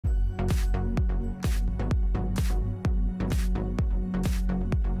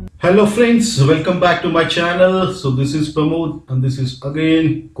Hello friends, welcome back to my channel. So this is Pramod and this is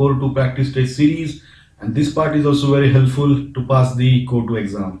again Core 2 practice test series, and this part is also very helpful to pass the Core 2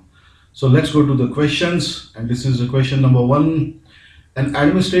 exam. So let's go to the questions, and this is the question number 1. An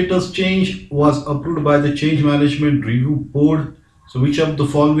administrator's change was approved by the Change Management Review Board. So which of the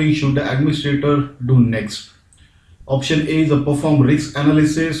following should the administrator do next? Option A is a perform risk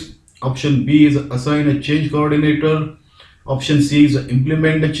analysis. Option B is assign a change coordinator. Option C is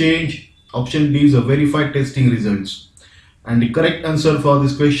implement the change. Option D is verify testing results. And the correct answer for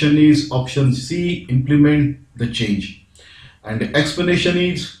this question is option C, implement the change. And the explanation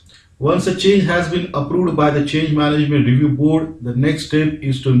is, once a change has been approved by the Change Management Review Board, the next step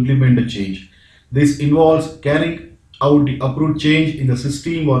is to implement the change. This involves carrying out the approved change in the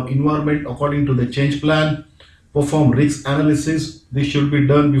system or environment according to the change plan. Perform risk analysis. This should be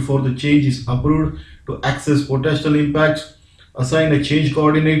done before the change is approved to assess potential impacts. Assign a change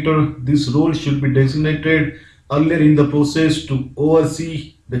coordinator. This role should be designated earlier in the process to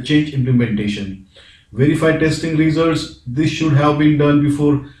oversee the change implementation. Verify testing results. This should have been done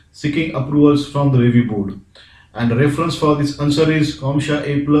before seeking approvals from the review board. And the reference for this answer is CompTIA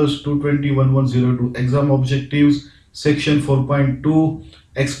A plus 220-1102 exam objectives, section 4.2.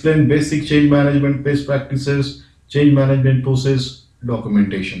 Explain basic change management best practices, change management process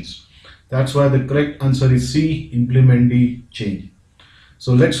documentations. That's why the correct answer is C, implement the change.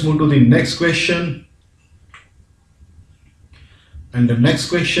 So let's move to the next question. And the next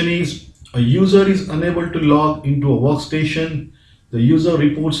question is, a user is unable to log into a workstation. The user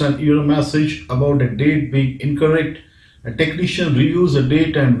reports an error message about a date being incorrect. A technician reviews the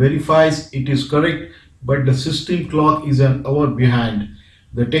date and verifies it is correct, but the system clock is an hour behind.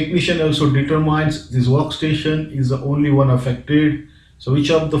 The technician also determines this workstation is the only one affected. So which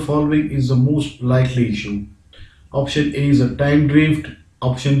of the following is the most likely issue? Option A is a time drift.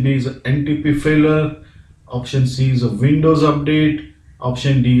 Option B is an NTP failure. Option C is a Windows update.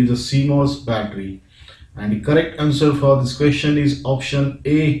 Option D is a CMOS battery. And the correct answer for this question is option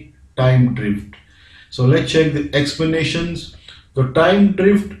A, time drift. So let's check the explanations. The time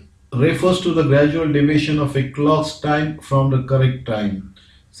drift refers to the gradual deviation of a clock's time from the correct time.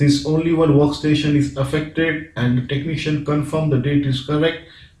 Since only one workstation is affected and the technician confirms the date is correct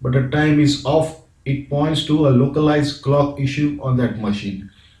but the time is off, it points to a localized clock issue on that machine,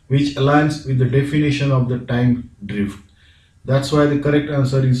 which aligns with the definition of the time drift. That's why the correct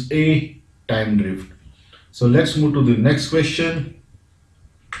answer is A, time drift. So let's move to the next question.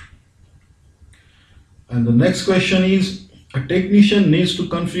 And the next question is, a technician needs to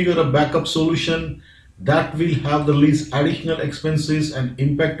configure a backup solution that will have the least additional expenses and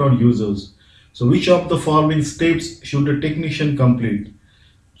impact on users. So which of the following steps should the technician complete?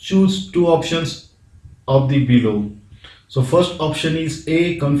 Choose two options of the below. So first option is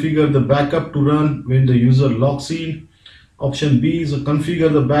A, configure the backup to run when the user logs in. Option B is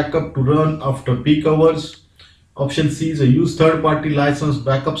configure the backup to run after peak hours. Option C is use third-party licensed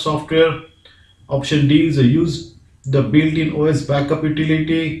backup software. Option D is use the built-in OS backup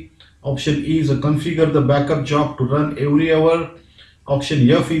utility. Option E is configure the backup job to run every hour. Option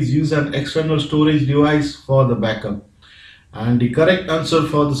F is use an external storage device for the backup. And the correct answer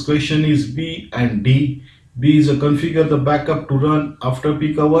for this question is B and D. B is configure the backup to run after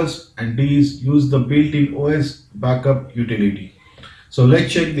peak hours, and D is use the built-in OS backup utility. So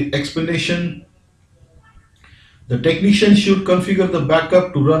let's check the explanation. The technician should configure the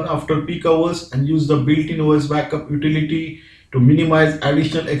backup to run after peak hours and use the built-in OS backup utility to minimize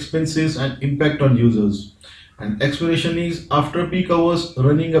additional expenses and impact on users. And explanation is, after peak hours,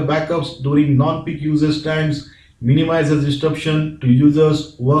 running a backups during non-peak usage times minimizes disruption to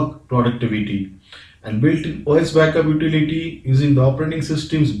users' work productivity. And built-in OS backup utility using the operating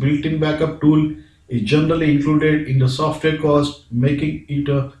system's built-in backup tool is generally included in the software cost, making it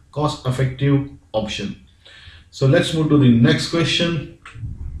a cost-effective option. So let's move to the next question.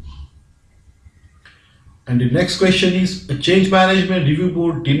 And the next question is, a change management review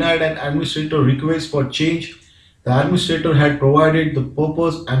board denied an administrator request for change. The administrator had provided the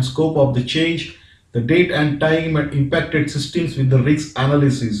purpose and scope of the change, the date and time, and impacted systems with the risk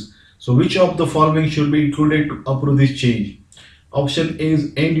analysis. So which of the following should be included to approve this change? Option A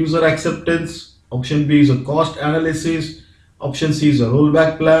is end user acceptance. Option B is a cost analysis. Option C is a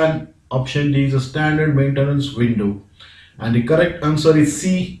rollback plan. Option D is a standard maintenance window. And the correct answer is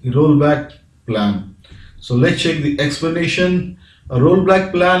C, rollback plan. So let's check the explanation. A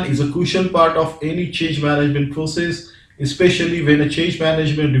rollback plan is a crucial part of any change management process, especially when a change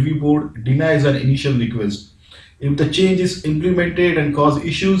management review board denies an initial request. If the change is implemented and cause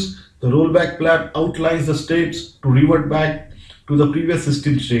issues, the rollback plan outlines the steps to revert back to the previous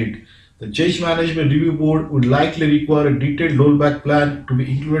system state. The Change Management Review Board would likely require a detailed rollback plan to be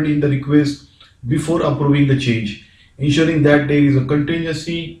included in the request before approving the change, ensuring that there is a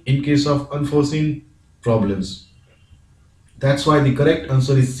contingency in case of unforeseen problems. That's why the correct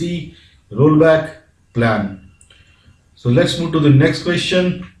answer is C, rollback plan. So let's move to the next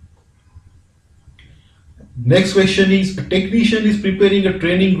question. Next question is, a technician is preparing a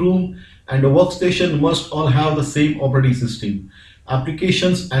training room and a workstation must all have the same operating system,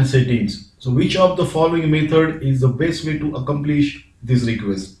 applications and settings. So which of the following method is the best way to accomplish this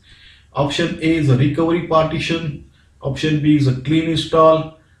request? Option A is a recovery partition, option B is a clean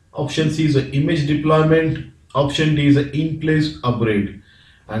install, option C is an image deployment, option D is an in-place upgrade.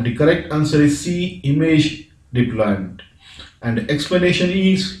 And the correct answer is C, image deployment. And the explanation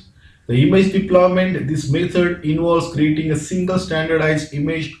is, the image deployment, this method involves creating a single standardized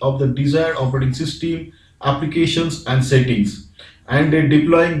image of the desired operating system, applications and settings, and then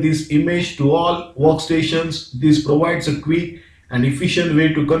deploying this image to all workstations. This provides a quick and efficient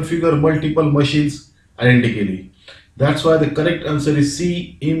way to configure multiple machines identically. That's why the correct answer is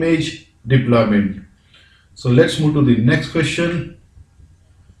C, image deployment. So let's move to the next question.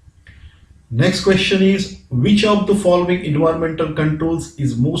 Next question is, which of the following environmental controls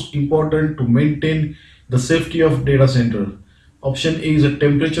is most important to maintain the safety of data center? Option A is a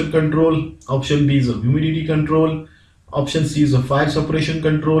temperature control, option B is a humidity control, option C is a fire suppression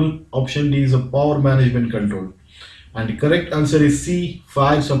control, option D is a power management control. And the correct answer is C,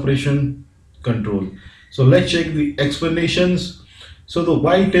 fire suppression control. So let's check the explanations. So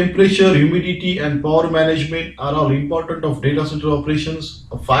while temperature, humidity and power management are all important of data center operations,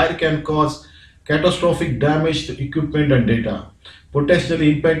 a fire can cause catastrophic damage to equipment and data,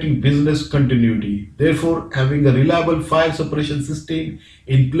 potentially impacting business continuity. Therefore, having a reliable fire suppression system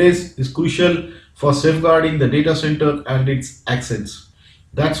in place is crucial for safeguarding the data center and its assets.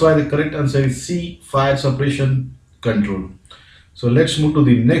 That's why the correct answer is C, fire suppression control. So let's move to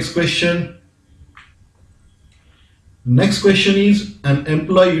the next question. Next question is, an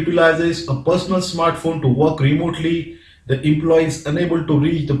employee utilizes a personal smartphone to work remotely. The employee is unable to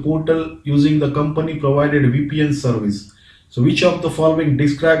reach the portal using the company provided VPN service. So which of the following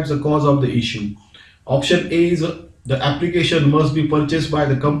describes the cause of the issue? Option A is the application must be purchased by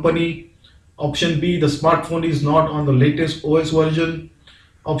the company. Option B, the smartphone is not on the latest OS version.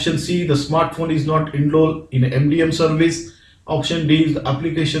 Option C, the smartphone is not enrolled in MDM service. Option D is the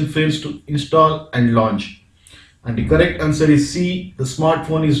application fails to install and launch. And the correct answer is C, the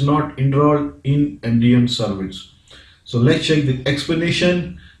smartphone is not enrolled in MDM service. So let's check the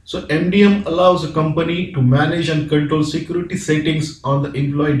explanation. So MDM allows a company to manage and control security settings on the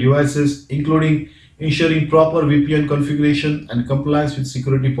employee devices, including ensuring proper VPN configuration and compliance with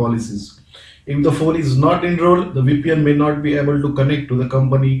security policies. If the phone is not enrolled, the VPN may not be able to connect to the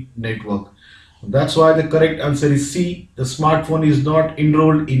company network. That's why the correct answer is C, the smartphone is not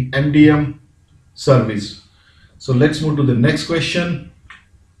enrolled in MDM service. So let's move to the next question.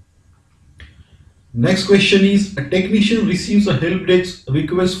 Next question is, a technician receives a help desk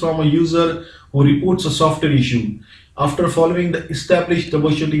request from a user who reports a software issue. After following the established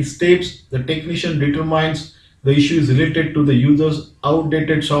troubleshooting steps, the technician determines the issue is related to the user's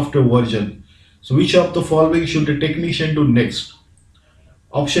outdated software version. So which of the following should the technician do next?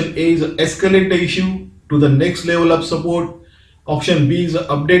 Option A is escalate the issue to the next level of support. Option B is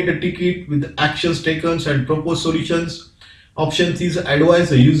update the ticket with the actions taken and propose solutions. Option C is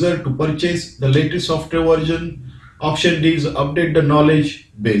advise the user to purchase the latest software version. Option D is update the knowledge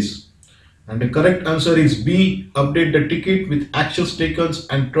base. And the correct answer is B, update the ticket with actions taken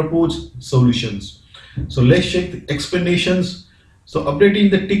and propose solutions. So let's check the explanations. So updating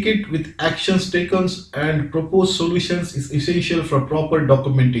the ticket with actions taken and propose solutions is essential for proper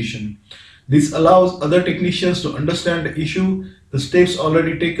documentation. This allows other technicians to understand the issue, the steps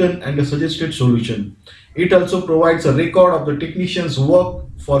already taken and the suggested solution. It also provides a record of the technician's work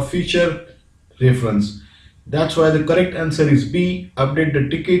for future reference. That's why the correct answer is B, update the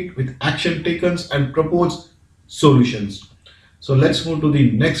ticket with action taken and propose solutions. So let's move to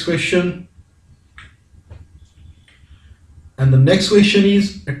the next question. And the next question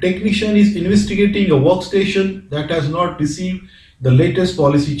is, a technician is investigating a workstation that has not received the latest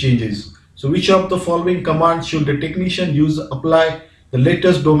policy changes. So which of the following commands should the technician use to apply the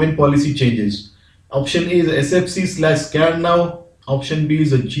latest domain policy changes? Option A is SFC/scan now. Option B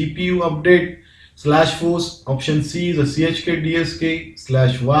is a GPU update /force. Option C is a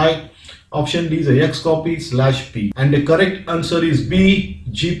CHK/DSK/Y. Option D is a XCopy/P. And the correct answer is B,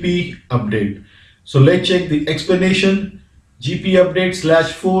 GP update. So let's check the explanation. gp update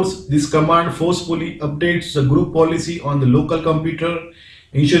 /force. This command forcefully updates the group policy on the local computer,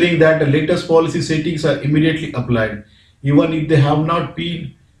 ensuring that the latest policy settings are immediately applied, even if they have not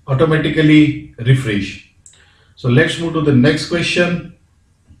been automatically refreshed. So let's move to the next question.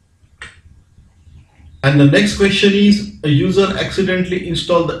 And the next question is, a user accidentally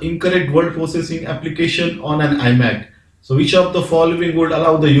installed the incorrect word processing application on an iMac. So which of the following would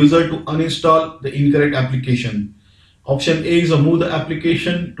allow the user to uninstall the incorrect application? Option A is move the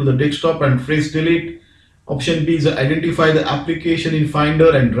application to the desktop and press delete. Option B is identify the application in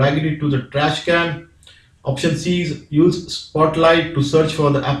Finder and drag it to the trash can. Option C is use Spotlight to search for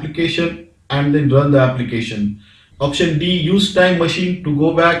the application and then run the application. Option D, use time machine to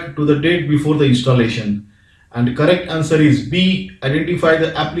go back to the date before the installation. And the correct answer is B, identify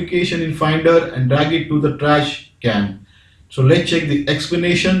the application in Finder and drag it to the trash can. So let's check the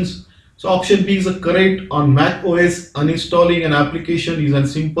explanations. So option B is correct. On Mac OS, uninstalling an application is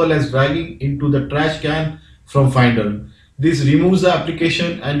as simple as dragging into the trash can from Finder. This removes the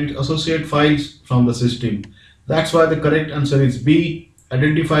application and it associates files from the system. That's why the correct answer is B,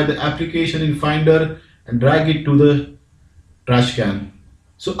 identify the application in Finder and drag it to the trash can.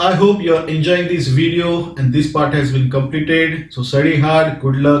 So I hope you are enjoying this video and this part has been completed. So study hard,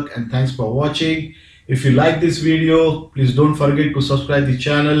 good luck, and thanks for watching. If you like this video, please don't forget to subscribe the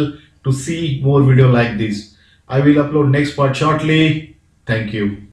channel to see more video like this. I will upload next part shortly. Thank you.